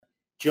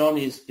John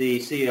is the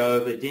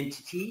CEO of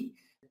Identity.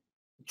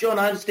 John,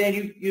 I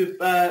understand you've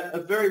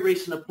a very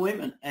recent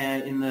appointment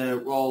in the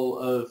role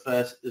of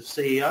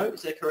CEO.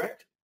 Is that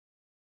correct?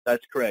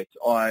 That's correct.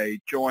 I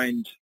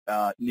joined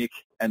Nick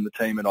and the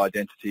team at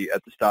Identity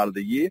at the start of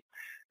the year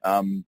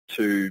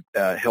to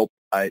help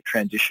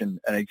transition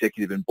an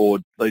executive and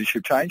board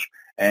leadership change,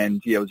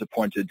 and I was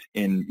appointed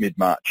in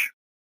mid-March.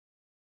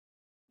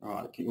 All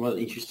right. Well,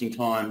 interesting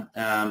time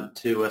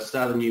to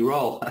start a new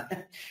role.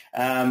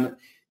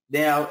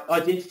 Now,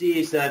 Identity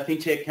is a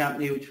fintech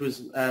company which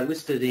was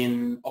listed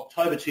in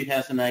October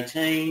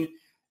 2018,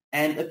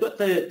 and they've got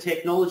the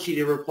technology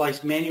to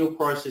replace manual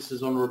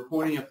processes on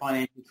reporting of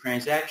financial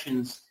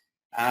transactions,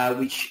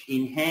 which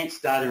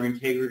enhance data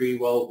integrity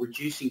while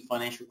reducing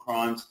financial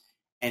crimes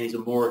and is a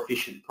more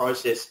efficient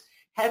process.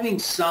 Having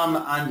some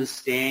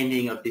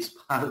understanding of this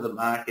part of the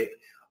market,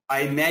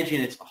 I imagine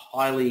it's a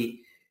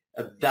highly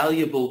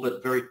valuable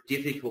but very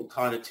difficult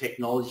kind of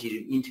technology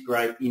to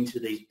integrate into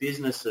these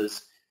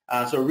businesses.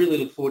 So I really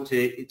look forward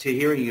to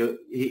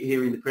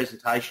hearing the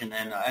presentation,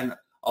 and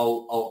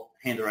I'll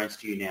hand the reins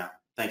to you now.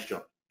 Thanks,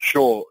 John.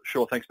 Sure.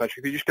 Thanks, Patrick.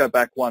 If you just go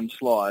back one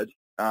slide,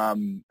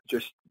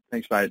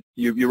 thanks, mate.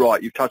 You're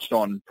right. You've touched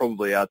on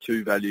probably our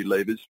two value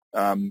levers,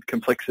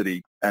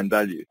 complexity and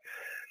value.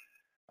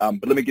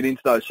 But let me get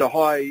into those. So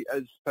hi,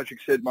 as Patrick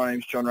said, my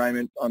name's John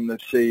Raymond. I'm the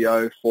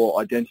CEO for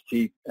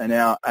Identity, and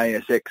our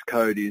ASX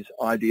code is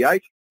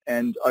ID8.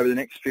 And over the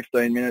next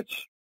 15 minutes,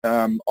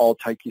 I'll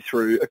take you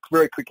through a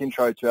very quick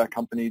intro to our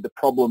company, the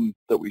problem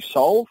that we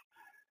solve,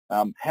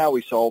 how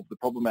we solve the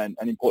problem, and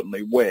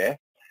importantly, where,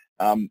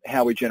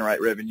 how we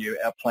generate revenue,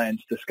 our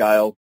plans to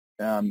scale,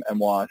 and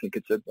why I think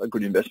it's a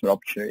good investment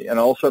opportunity. And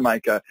I'll also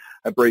make a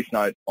brief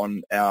note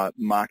on our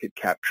market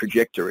cap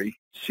trajectory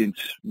since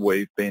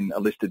we've been a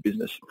listed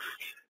business.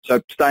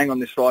 So staying on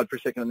this slide for a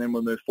second, and then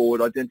we'll move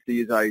forward.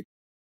 Identity is a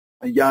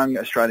young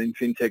Australian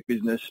fintech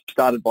business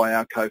started by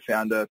our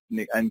co-founder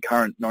Nick, and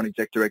current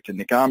non-exec director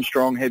Nick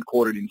Armstrong,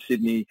 headquartered in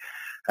Sydney,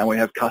 and we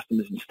have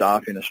customers and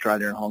staff in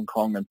Australia and Hong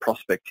Kong, and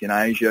prospects in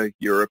Asia,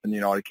 Europe and the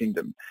United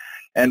Kingdom.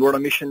 And we're on a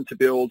mission to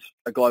build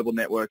a global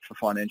network for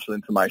financial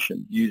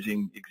information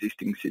using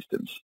existing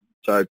systems.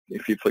 So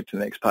if you flick to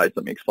the next page,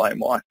 let me explain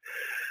why.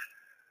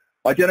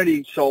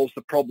 Identity solves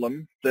the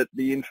problem that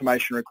the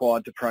information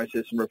required to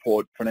process and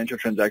report financial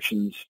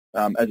transactions,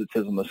 as it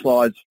says on the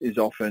slides, is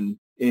often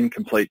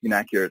incomplete,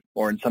 inaccurate,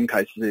 or in some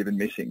cases even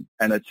missing.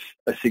 And it's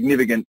a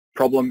significant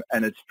problem,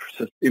 and its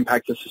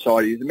impact to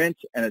society is immense,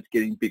 and it's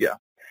getting bigger.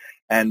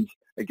 And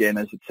again,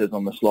 as it says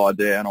on the slide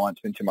there, and I won't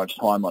spend too much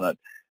time on it,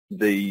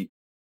 the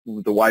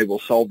way we'll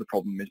solve the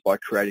problem is by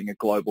creating a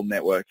global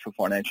network for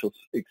financial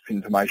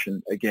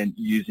information, again,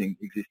 using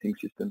existing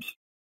systems.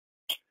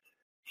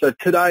 So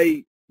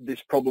today,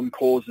 this problem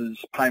causes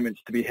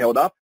payments to be held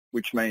up,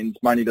 which means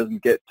money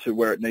doesn't get to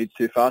where it needs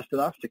to fast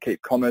enough to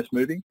keep commerce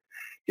moving.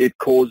 It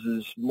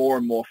causes more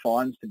and more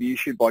fines to be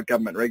issued by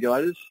government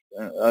regulators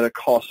at a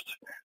cost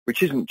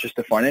which isn't just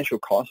a financial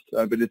cost,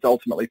 but it's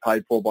ultimately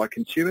paid for by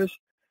consumers.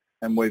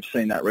 And we've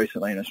seen that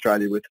recently in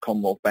Australia with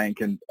Commonwealth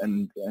Bank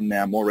and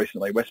now more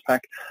recently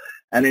Westpac.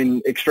 And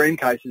in extreme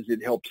cases,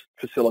 it helps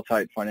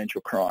facilitate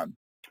financial crime.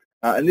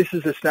 And this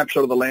is a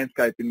snapshot of the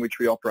landscape in which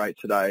we operate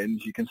today. And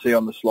as you can see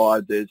on the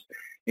slide, there's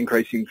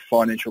increasing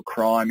financial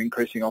crime,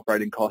 increasing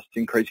operating costs,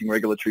 increasing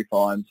regulatory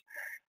fines,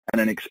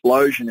 and an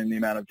explosion in the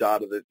amount of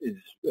data that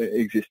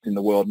exists in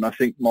the world. And I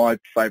think my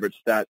favourite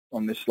stat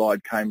on this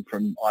slide came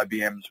from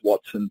IBM's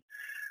Watson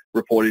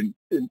reporting,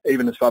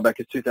 even as far back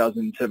as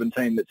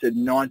 2017, that said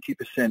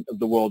 90% of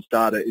the world's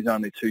data is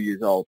only 2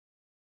 years old.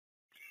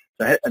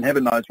 So, and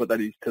heaven knows what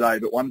that is today,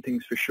 but one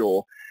thing's for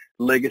sure,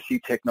 legacy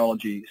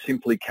technology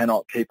simply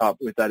cannot keep up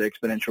with that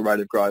exponential rate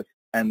of growth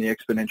and the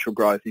exponential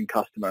growth in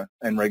customer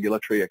and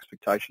regulatory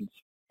expectations.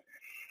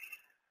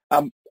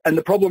 And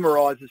the problem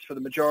arises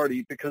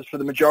because for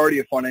the majority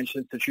of financial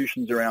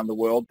institutions around the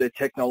world, their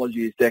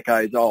technology is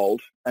decades old,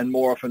 and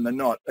more often than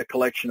not, a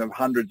collection of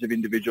hundreds of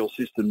individual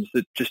systems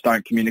that just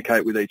don't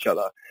communicate with each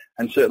other,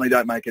 and certainly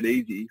don't make it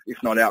easy,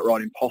 if not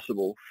outright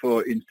impossible,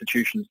 for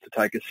institutions to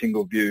take a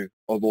single view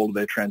of all of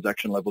their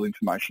transaction-level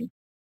information.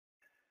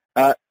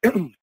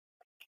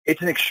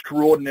 It's an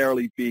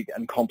extraordinarily big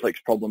and complex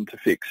problem to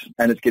fix,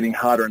 and it's getting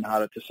harder and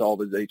harder to solve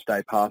as each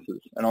day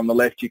passes. And on the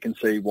left, you can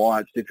see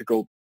why it's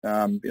difficult.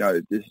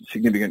 There's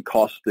significant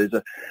costs. There's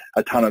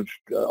a ton of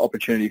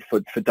opportunity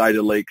for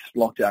data leaks,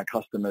 locked out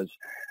customers.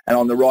 And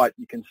on the right,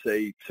 you can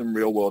see some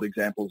real-world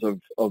examples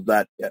of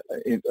that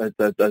as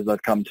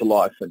they've come to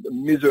life. And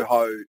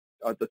Mizuho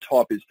at the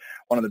top is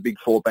one of the big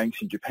four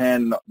banks in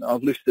Japan.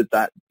 I've listed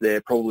that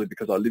there probably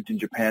because I lived in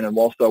Japan, and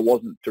whilst I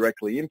wasn't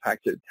directly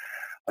impacted,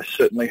 I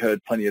certainly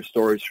heard plenty of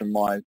stories from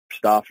my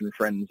staff and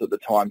friends at the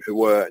time who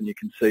were, and you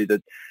can see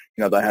that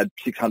they had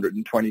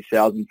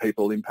 620,000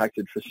 people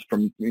impacted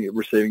from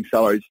receiving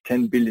salaries,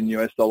 $10 billion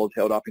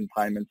held up in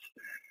payments.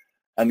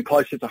 And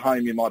closer to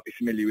home, you might be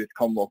familiar with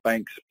Commonwealth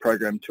Bank's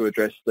program to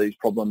address these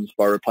problems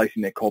by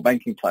replacing their core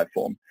banking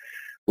platform,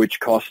 which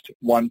cost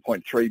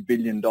 $1.3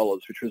 billion,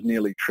 which was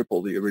nearly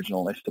triple the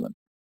original estimate.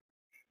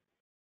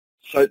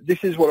 So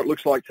this is what it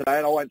looks like today,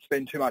 and I won't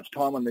spend too much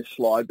time on this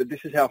slide, but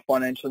this is how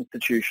financial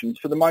institutions,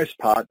 for the most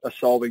part, are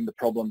solving the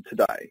problem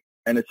today.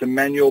 And it's a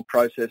manual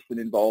process that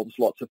involves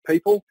lots of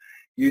people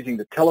using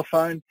the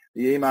telephone,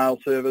 the email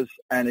servers,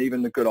 and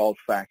even the good old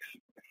fax.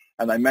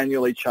 And they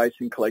manually chase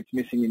and collect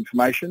missing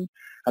information.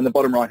 And the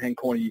bottom right-hand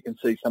corner, you can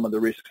see some of the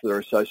risks that are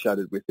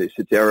associated with this.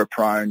 It's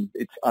error-prone,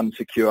 it's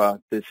unsecure,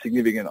 there's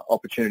significant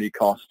opportunity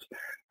costs,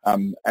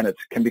 and it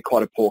can be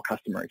quite a poor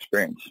customer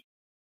experience.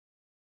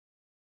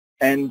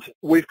 And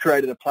we've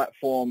created a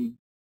platform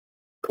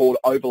called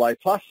Overlay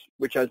Plus,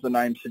 which, as the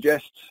name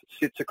suggests,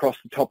 sits across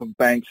the top of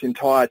banks'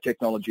 entire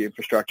technology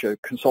infrastructure,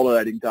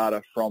 consolidating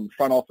data from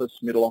front office,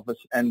 middle office,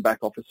 and back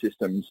office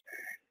systems,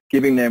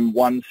 giving them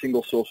one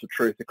single source of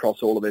truth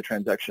across all of their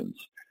transactions.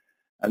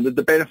 And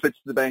the benefits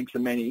to the banks are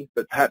many,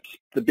 but perhaps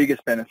the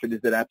biggest benefit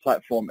is that our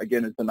platform,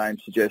 again, as the name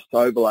suggests,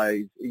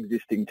 overlays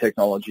existing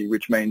technology,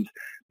 which means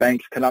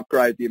banks can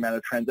upgrade the amount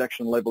of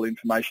transaction-level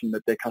information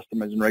that their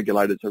customers and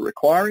regulators are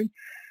requiring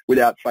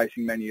without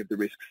facing many of the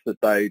risks that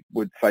they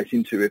would face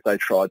into if they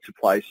tried to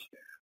place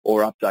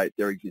or update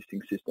their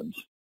existing systems.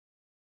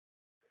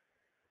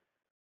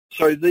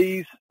 So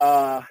these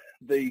are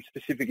the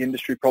specific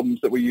industry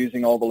problems that we're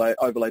using Overlay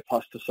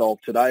Plus to solve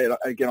today. And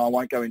again, I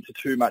won't go into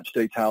too much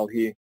detail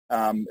here.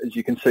 As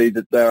you can see,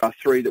 that there are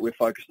 3 that we're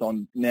focused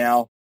on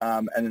now,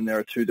 and then there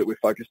are 2 that we're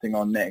focusing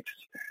on next.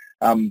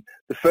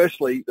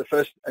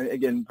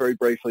 Again, very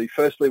briefly,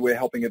 firstly, we're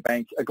helping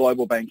a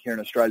global bank here in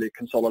Australia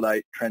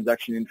consolidate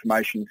transaction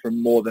information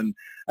from more than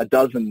a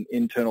dozen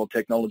internal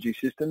technology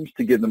systems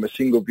to give them a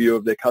single view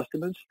of their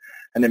customers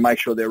and then make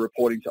sure they're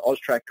reporting to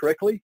AUSTRAC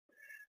correctly.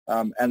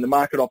 And the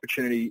market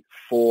opportunity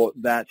for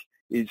that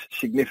is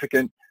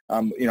significant.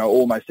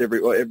 Almost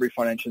every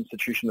financial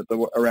institution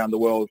around the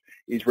world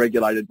is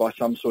regulated by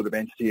some sort of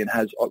entity and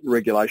has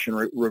regulation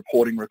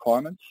reporting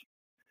requirements.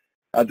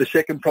 The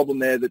second problem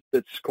there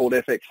that's called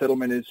FX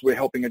settlement is we're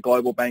helping a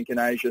global bank in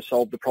Asia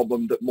solve the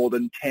problem that more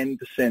than 10%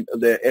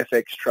 of their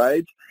FX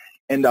trades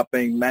end up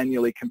being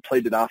manually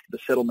completed after the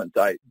settlement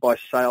date by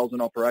sales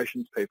and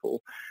operations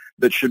people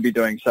that should be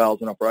doing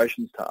sales and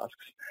operations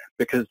tasks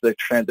because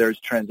there is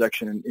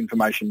transaction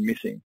information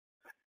missing.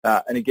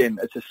 And again,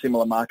 it's a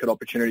similar market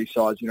opportunity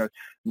size.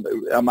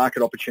 Our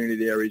market opportunity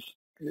there is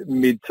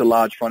mid to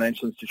large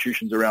financial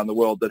institutions around the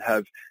world that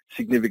have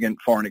significant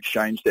foreign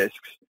exchange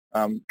desks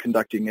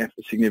conducting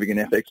significant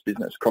FX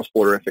business,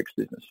 cross-border FX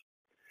business.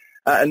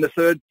 And the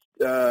third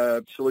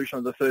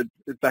solution,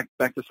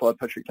 back to slide,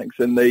 Patrick, thanks.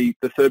 And the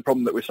third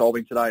problem that we're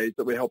solving today is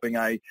that we're helping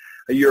a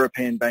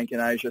European bank in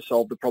Asia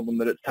solve the problem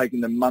that it's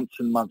taking them months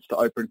and months to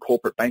open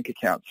corporate bank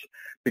accounts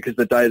because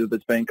the data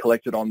that's being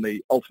collected on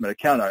the ultimate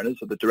account owners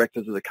or the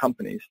directors of the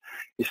companies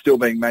is still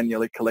being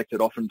manually collected,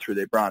 often through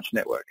their branch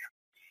network.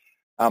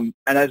 And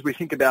as we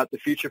think about the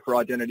future for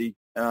identity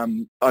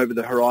over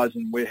the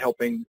horizon, we're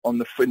helping in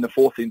the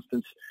fourth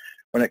instance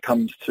when it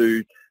comes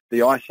to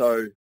the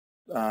ISO,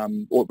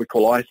 what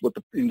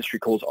the industry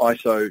calls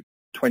ISO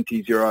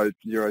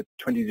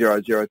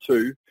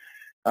 20002,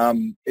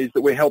 is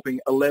that we're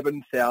helping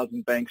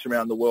 11,000 banks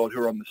around the world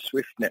who are on the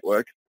SWIFT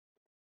network,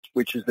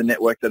 which is the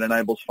network that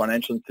enables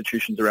financial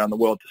institutions around the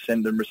world to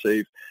send and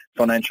receive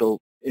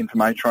financial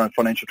information and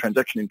financial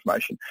transaction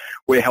information.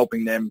 We're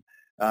helping them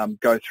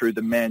go through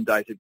the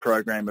mandated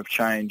program of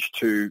change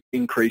to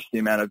increase the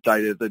amount of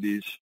data that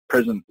is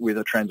present with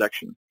a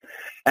transaction.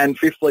 And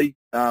fifthly,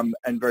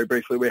 and very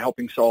briefly, we're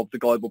helping solve the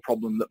global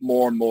problem that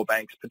more and more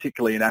banks,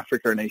 particularly in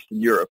Africa and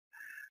Eastern Europe,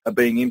 are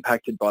being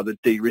impacted by the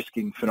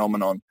de-risking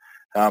phenomenon,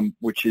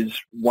 which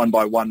is one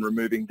by one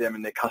removing them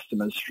and their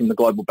customers from the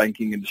global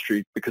banking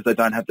industry because they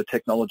don't have the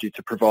technology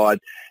to provide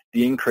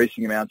the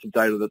increasing amounts of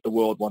data that the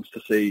world wants to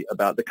see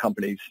about the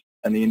companies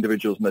and the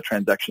individuals and the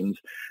transactions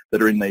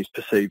that are in these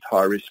perceived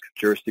high-risk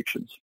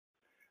jurisdictions.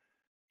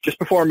 Just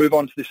before I move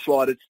on to this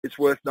slide, it's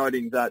worth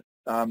noting that,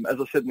 as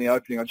I said in the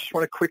opening, I just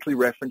want to quickly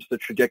reference the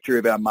trajectory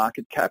of our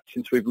market cap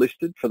since we've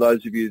listed, for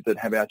those of you that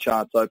have our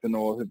charts open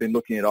or have been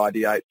looking at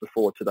ID8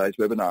 before today's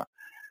webinar.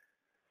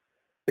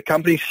 The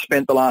company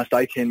spent the last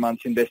 18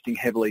 months investing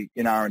heavily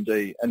in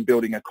R&D and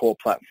building a core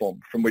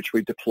platform from which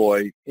we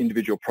deploy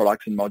individual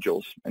products and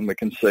modules, and we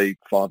can see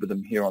 5 of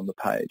them here on the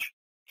page.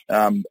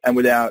 And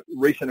with our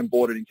recent and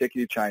board and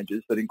executive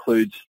changes, that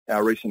includes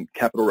our recent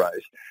capital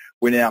raise,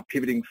 we're now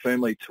pivoting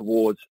firmly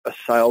towards a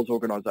sales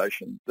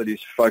organisation that is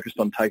focused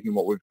on taking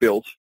what we've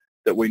built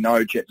that we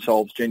know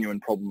solves genuine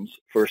problems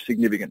for a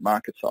significant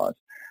market size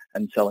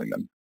and selling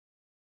them.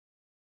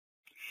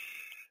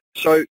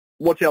 So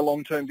what's our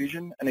long-term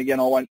vision? And again,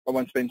 I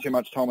won't spend too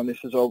much time on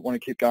this as I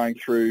want to keep going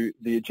through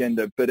the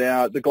agenda. But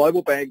the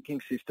global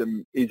banking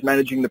system is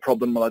managing the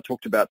problem that I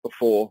talked about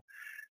before,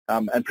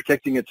 and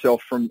protecting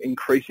itself from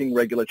increasing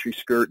regulatory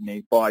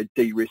scrutiny by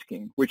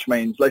de-risking, which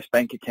means less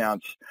bank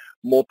accounts,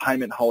 more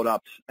payment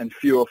hold-ups, and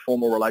fewer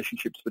formal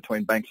relationships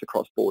between banks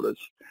across borders,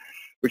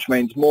 which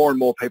means more and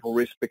more people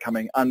risk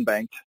becoming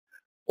unbanked,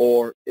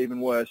 or even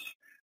worse,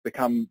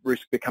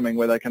 risk becoming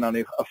where they can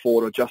only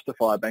afford or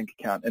justify a bank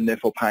account and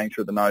therefore paying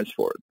through the nose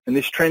for it. And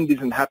this trend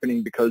isn't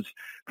happening because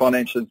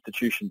financial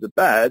institutions are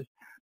bad,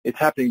 It's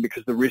happening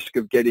because the risk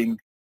of getting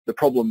the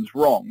problems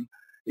wrong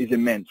is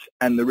immense,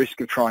 and the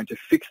risk of trying to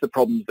fix the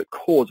problems that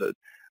cause it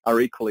are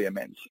equally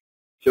immense.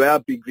 So our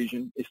big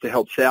vision is to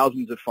help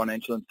thousands of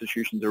financial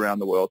institutions around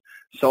the world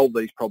solve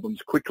these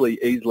problems quickly,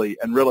 easily,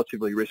 and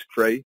relatively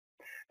risk-free,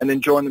 and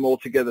then join them all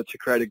together to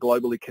create a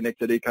globally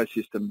connected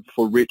ecosystem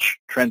for rich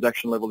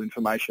transaction-level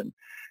information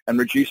and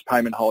reduce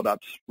payment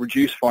hold-ups,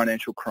 reduce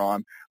financial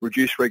crime,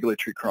 reduce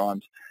regulatory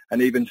crimes,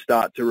 and even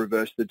start to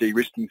reverse the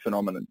de-risking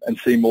phenomenon and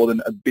see more than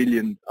 1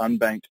 billion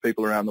unbanked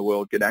people around the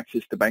world get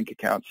access to bank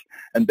accounts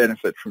and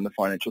benefit from the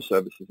financial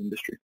services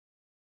industry.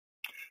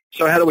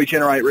 So how do we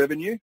generate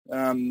revenue?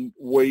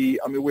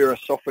 We're a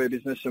software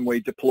business, and we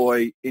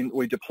deploy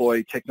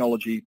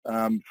technology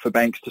for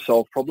banks to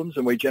solve problems,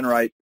 and we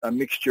generate a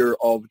mixture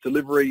of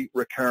delivery,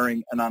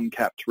 recurring, and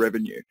uncapped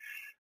revenue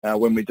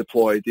when we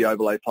deploy the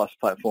Overlay Plus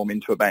platform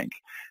into a bank.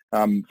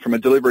 From a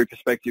delivery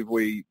perspective,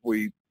 we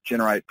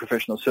generate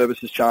professional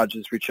services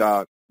charges, which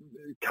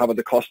cover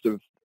the cost of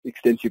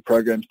extensive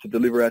programs to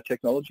deliver our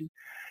technology.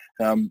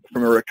 From a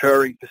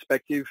recurring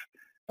perspective,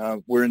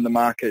 we're in the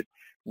market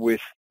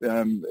with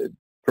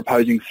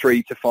proposing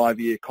 3 to 5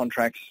 year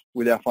contracts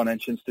with our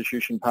financial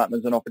institution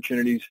partners and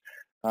opportunities,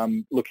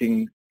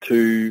 looking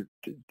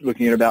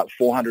at about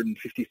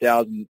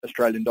 450,000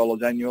 Australian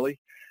dollars annually,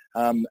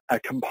 a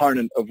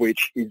component of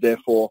which is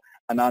therefore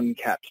an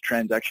uncapped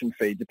transaction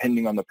fee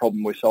depending on the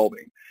problem we're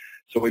solving.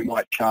 So we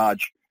might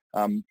charge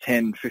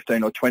 10,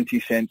 15 or 20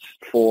 cents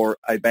for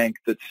a bank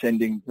that's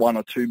sending 1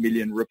 or 2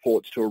 million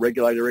reports to a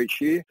regulator each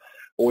year,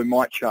 or we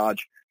might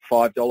charge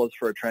 $5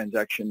 for a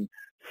transaction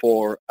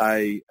for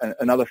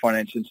another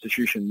financial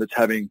institution that's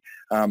having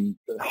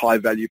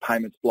high-value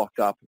payments blocked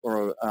up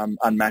or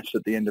unmatched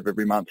at the end of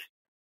every month.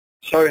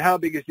 So how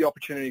big is the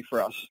opportunity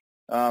for us?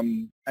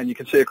 And you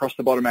can see across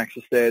the bottom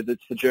axis there,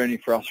 that's the journey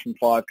for us from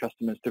 5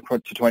 customers to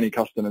 20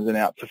 customers and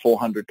out to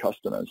 400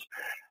 customers.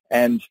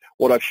 And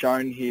what I've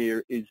shown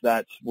here is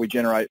that we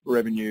generate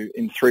revenue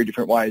in 3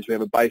 different ways. We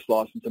have a base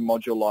license, a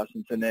module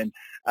license, and then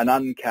an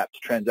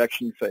uncapped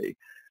transaction fee.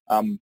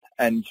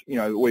 And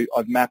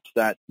I've mapped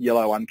that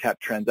yellow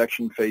uncapped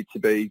transaction fee to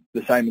be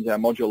the same as our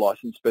module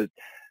license, but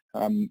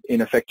in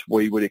effect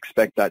we would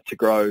expect that to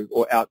grow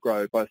or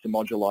outgrow both the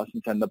module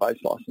license and the base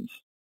license.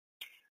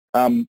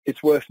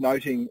 It's worth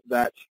noting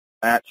that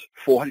at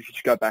 400, if you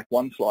just go back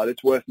one slide,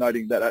 it's worth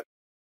noting that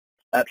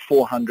at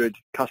 400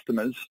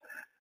 customers,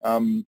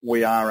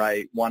 we are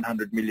a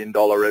 $100 million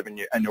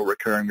annual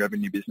recurring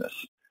revenue business,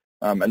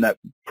 and that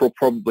will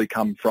probably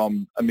come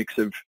from a mix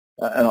of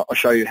and I'll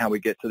show you how we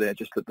get to there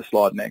just at the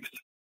slide next.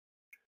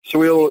 So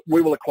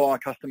we will acquire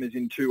customers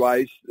in 2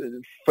 ways.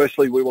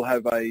 Firstly, we will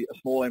have a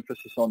small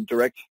emphasis on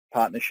direct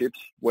partnerships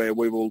where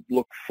we will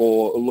look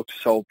to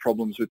solve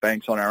problems with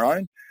banks on our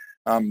own.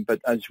 But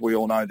as we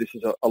all know, this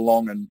is a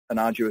long and an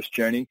arduous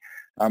journey.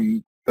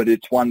 But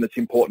it's one that's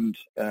important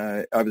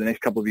over the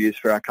next couple of years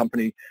for our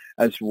company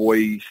as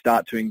we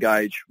start to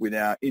engage with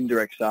our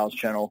indirect sales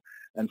channel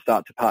and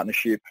start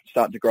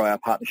to grow our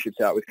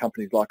partnerships out with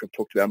companies like I've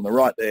talked about on the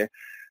right there,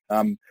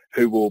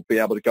 who will be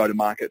able to go to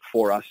market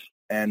for us,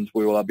 and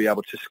we will be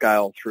able to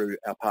scale through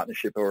our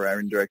partnership or our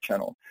indirect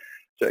channel.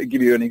 So to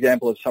give you an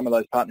example of some of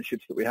those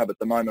partnerships that we have at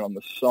the moment on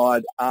the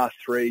side,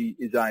 R3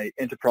 is an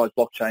enterprise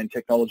blockchain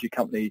technology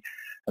company,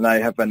 and they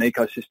have an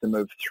ecosystem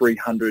of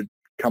 300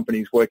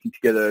 companies working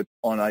together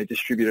on a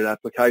distributed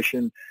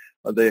application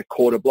of their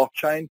core to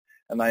blockchain,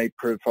 and they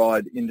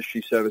provide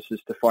industry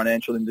services to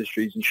financial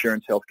industries,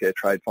 insurance, healthcare,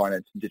 trade,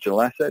 finance, and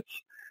digital assets.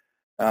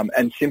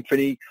 And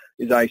Symphony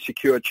is a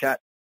secure chat,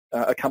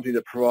 a company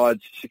that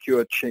provides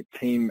secure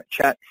team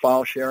chat,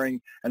 file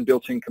sharing, and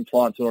built-in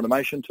compliance and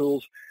automation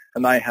tools.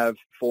 And they have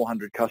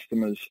 400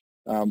 customers,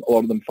 a lot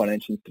of them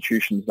financial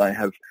institutions. They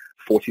have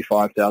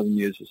 45,000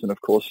 users, and of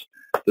course,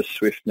 the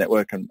SWIFT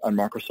network and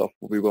Microsoft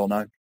will be well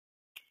known.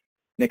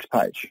 Next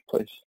page,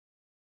 please.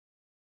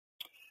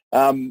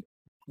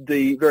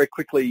 Very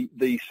quickly,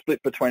 the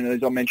split between,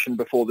 as I mentioned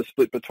before, the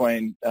split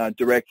between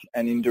direct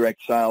and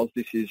indirect sales.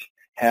 This is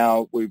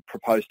how we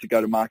propose to go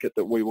to market,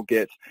 that we will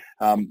get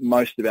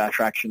most of our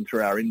traction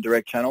through our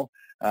indirect channel,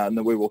 and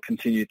that we will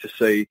continue to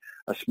see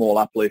a small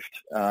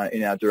uplift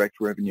in our direct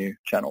revenue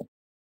channel.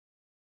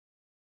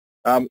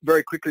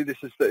 Very quickly,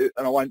 and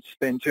I won't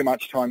spend too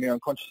much time here, I'm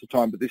conscious of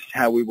time, but this is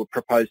how we would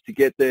propose to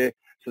get there.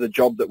 So the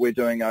job that we're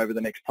doing over the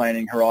next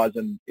planning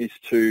horizon is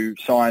to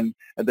sign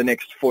at the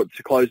next foot,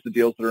 to close the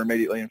deals that are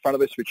immediately in front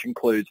of us, which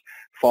includes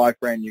 5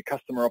 brand new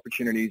customer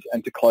opportunities,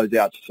 and to close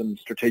out some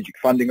strategic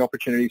funding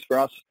opportunities for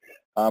us,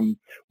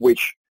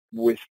 which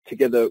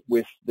together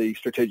with the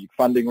strategic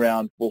funding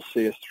round will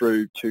see us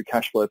through to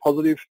cash flow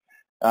positive.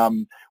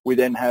 We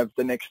then have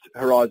the next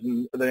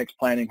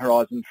planning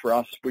horizon for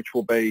us, which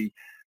will be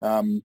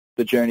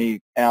the journey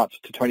out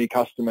to 20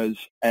 customers,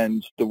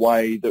 and the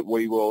way that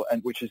we will,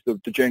 and which is the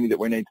journey that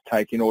we need to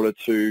take in order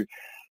to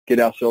get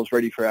ourselves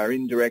ready for our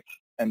indirect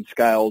and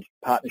scaled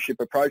partnership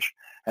approach.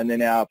 And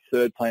then our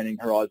third planning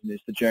horizon is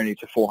the journey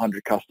to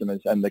 400 customers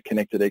and the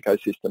connected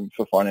ecosystem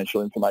for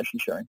financial information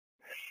sharing.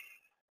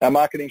 Our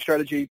marketing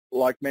strategy,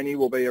 like many,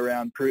 will be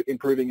around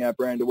improving our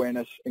brand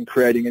awareness and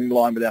creating in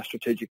line with our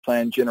strategic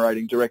plan,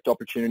 generating direct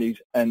opportunities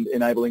and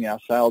enabling our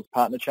sales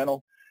partner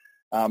channel.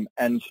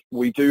 And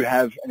we do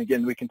have, and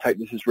again, we can take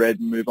this as read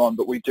and move on,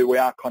 but we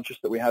are conscious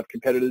that we have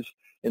competitors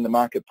in the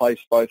marketplace,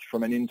 both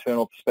from an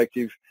internal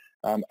perspective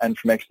and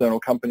from external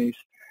companies.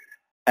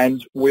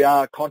 And we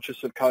are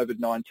conscious of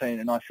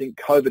COVID-19, and I think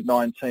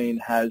COVID-19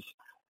 has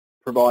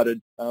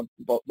provided,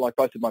 like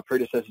both of my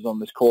predecessors on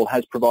this call,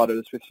 has provided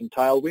us with some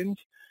tailwinds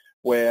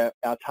where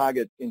our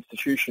target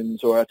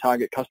institutions or our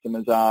target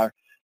customers are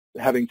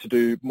having to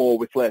do more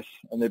with less,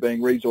 and they're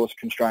being resource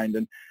constrained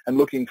and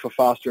looking for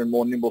faster and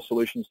more nimble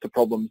solutions to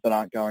problems that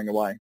aren't going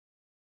away.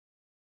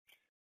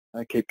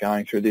 I keep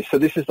going through this. So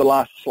this is the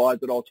last slide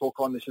that I'll talk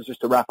on. This is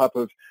just a wrap up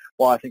of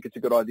why I think it's a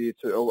good idea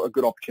or a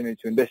good opportunity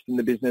to invest in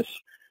the business.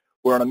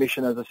 We're on a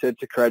mission, as I said,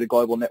 to create a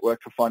global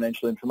network for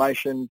financial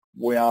information.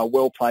 We are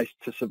well placed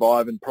to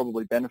survive and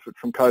probably benefit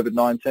from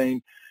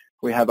COVID-19.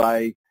 We have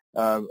a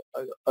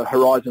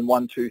Horizon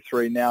 1, 2,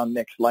 3, now,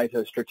 next,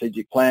 later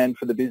strategic plan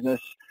for the business.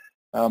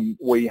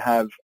 We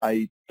have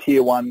a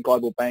Tier 1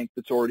 global bank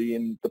that's already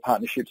in the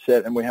partnership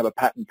set, and we have a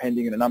patent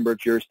pending in a number of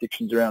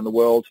jurisdictions around the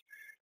world.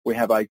 We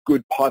have a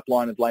good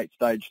pipeline of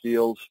late-stage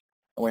deals,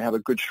 and we have a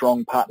good,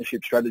 strong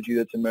partnership strategy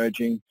that's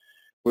emerging.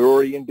 We're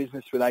already in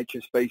business with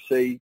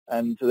HSBC,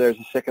 and there's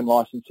a second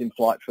license in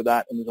flight for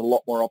that, and there's a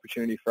lot more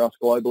opportunity for us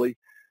globally.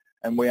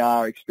 And we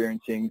are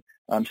experiencing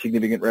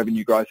significant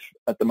revenue growth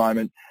at the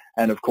moment.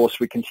 And, of course,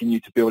 we continue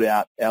to build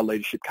out our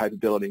leadership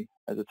capability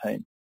as a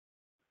team.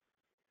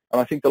 And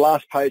I think the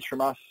last page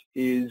from us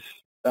is,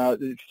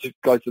 just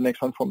go to the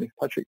next one for me,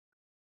 Patrick.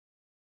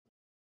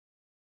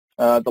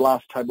 The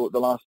last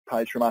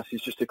page from us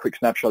is just a quick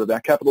snapshot of our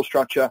capital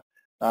structure.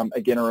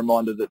 Again, a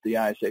reminder that the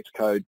ASX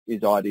code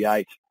is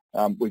ID8.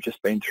 We've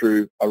just been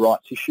through a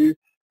rights issue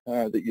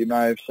that you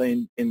may have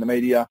seen in the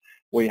media.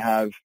 We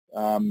have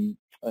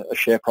a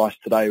share price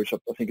today, which I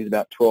think is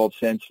about 12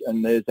 cents,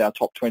 and there's our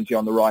top 20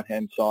 on the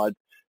right-hand side.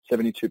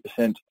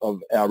 72%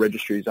 of our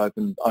registry is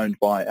owned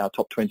by our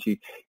top 20,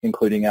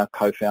 including our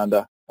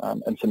co-founder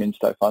and some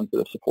insto funds that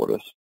have supported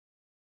us.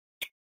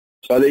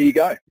 So there you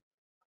go.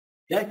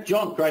 Yeah,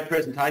 John, great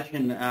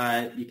presentation.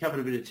 You covered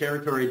a bit of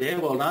territory there.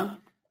 Well done.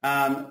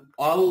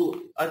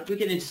 I'll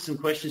get into some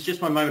questions.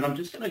 Just one moment. I'm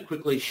just going to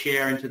quickly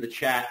share into the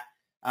chat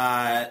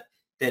that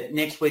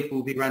next week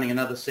we'll be running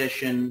another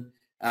session.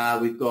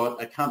 We've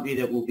got a company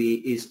that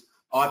is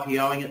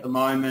IPOing at the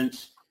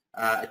moment,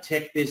 a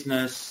tech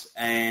business,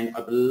 and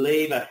I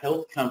believe a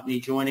health company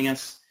joining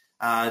us.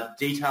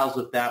 Details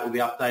of that will be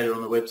updated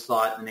on the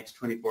website in the next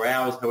 24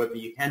 hours. However,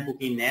 you can book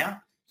in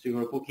now. So you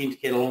want to book in to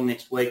get along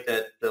next week.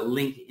 The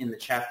link in the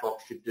chat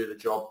box should do the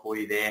job for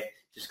you there.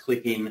 Just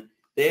click in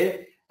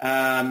there.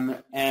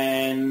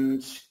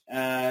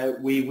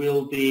 We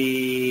will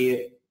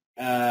be,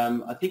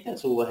 I think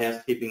that's all the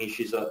housekeeping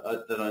issues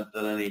that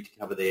I need to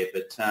cover there.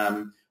 But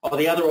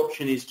the other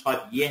option is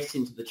type yes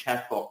into the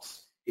chat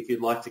box if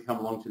you'd like to come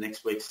along to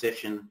next week's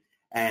session,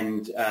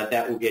 and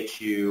that will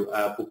get you,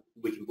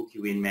 we can book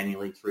you in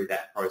manually through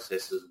that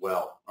process as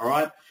well. All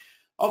right?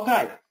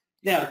 Okay.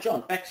 Now,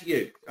 John, back to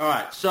you. All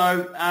right.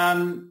 So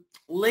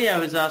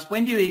Leo has asked,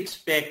 when do you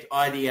expect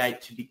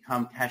ID8 to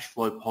become cash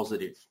flow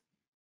positive?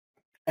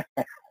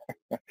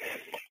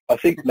 I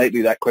think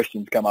lately that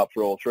question's come up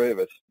for all three of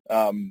us.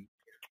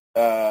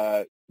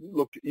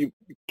 Look,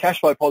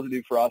 cash flow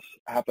positive for us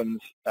happens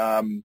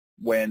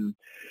when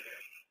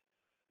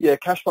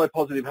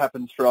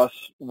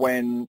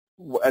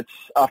it's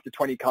after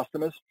 20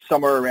 customers,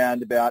 somewhere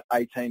around about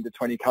 18 to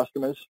 20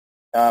 customers.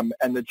 And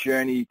the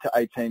journey to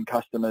 18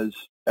 customers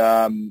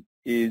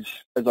is,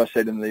 as I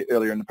said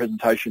earlier in the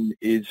presentation,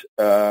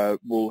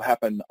 will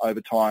happen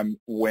over time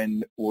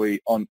when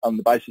on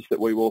the basis that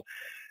we will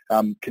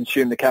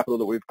consume the capital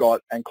that we've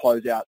got and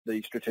close out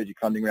the strategic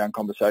funding round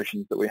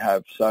conversations that we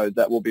have. So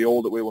that will be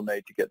all that we will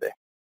need to get there.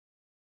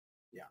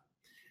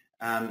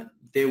 Yeah.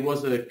 There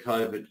was a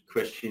COVID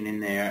question in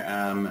there,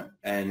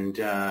 and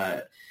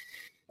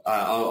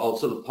I'll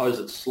sort of pose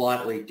it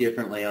slightly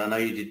differently. I know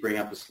you did bring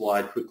up a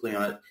slide quickly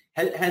on it.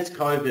 Has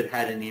COVID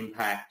had an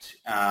impact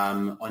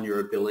on your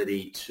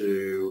ability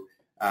to,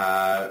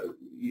 has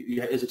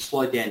it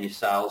slowed down your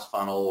sales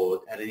funnel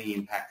or had any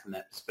impact from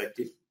that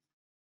perspective?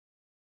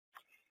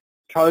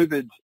 I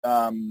think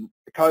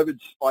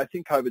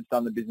COVID's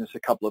done the business a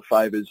couple of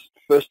favours.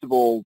 First of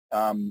all,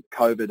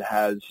 COVID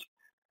has,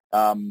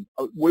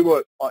 we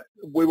were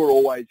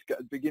always, at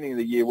the beginning of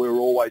the year, we were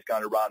always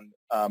going to run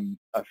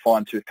a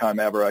fine-tooth comb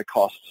over our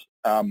costs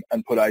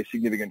and put a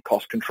significant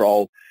cost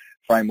control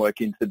framework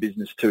into the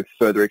business to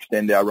further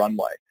extend our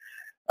runway.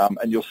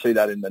 And you'll see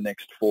that in the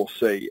next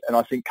 4C. And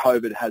I think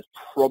COVID has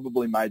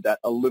probably made that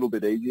a little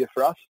bit easier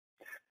for us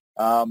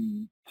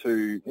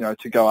to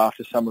go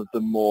after some of the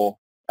more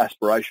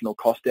aspirational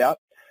cost out.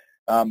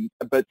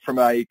 But from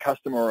a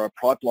customer or a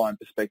pipeline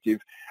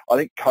perspective, I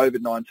think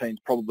COVID-19's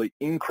probably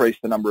increased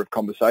the number of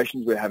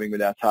conversations we're having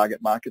with our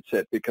target market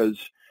set because,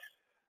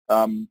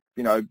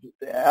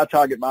 our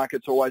target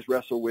markets always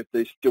wrestle with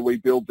this: do we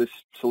build this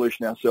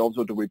solution ourselves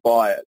or do we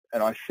buy it?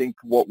 And I think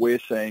what we're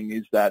seeing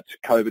is that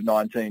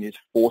COVID-19 is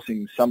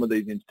forcing some of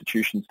these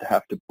institutions to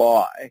have to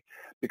buy,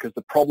 because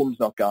the problem's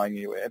not going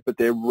anywhere, but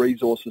their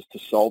resources to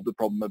solve the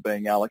problem are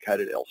being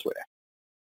allocated elsewhere.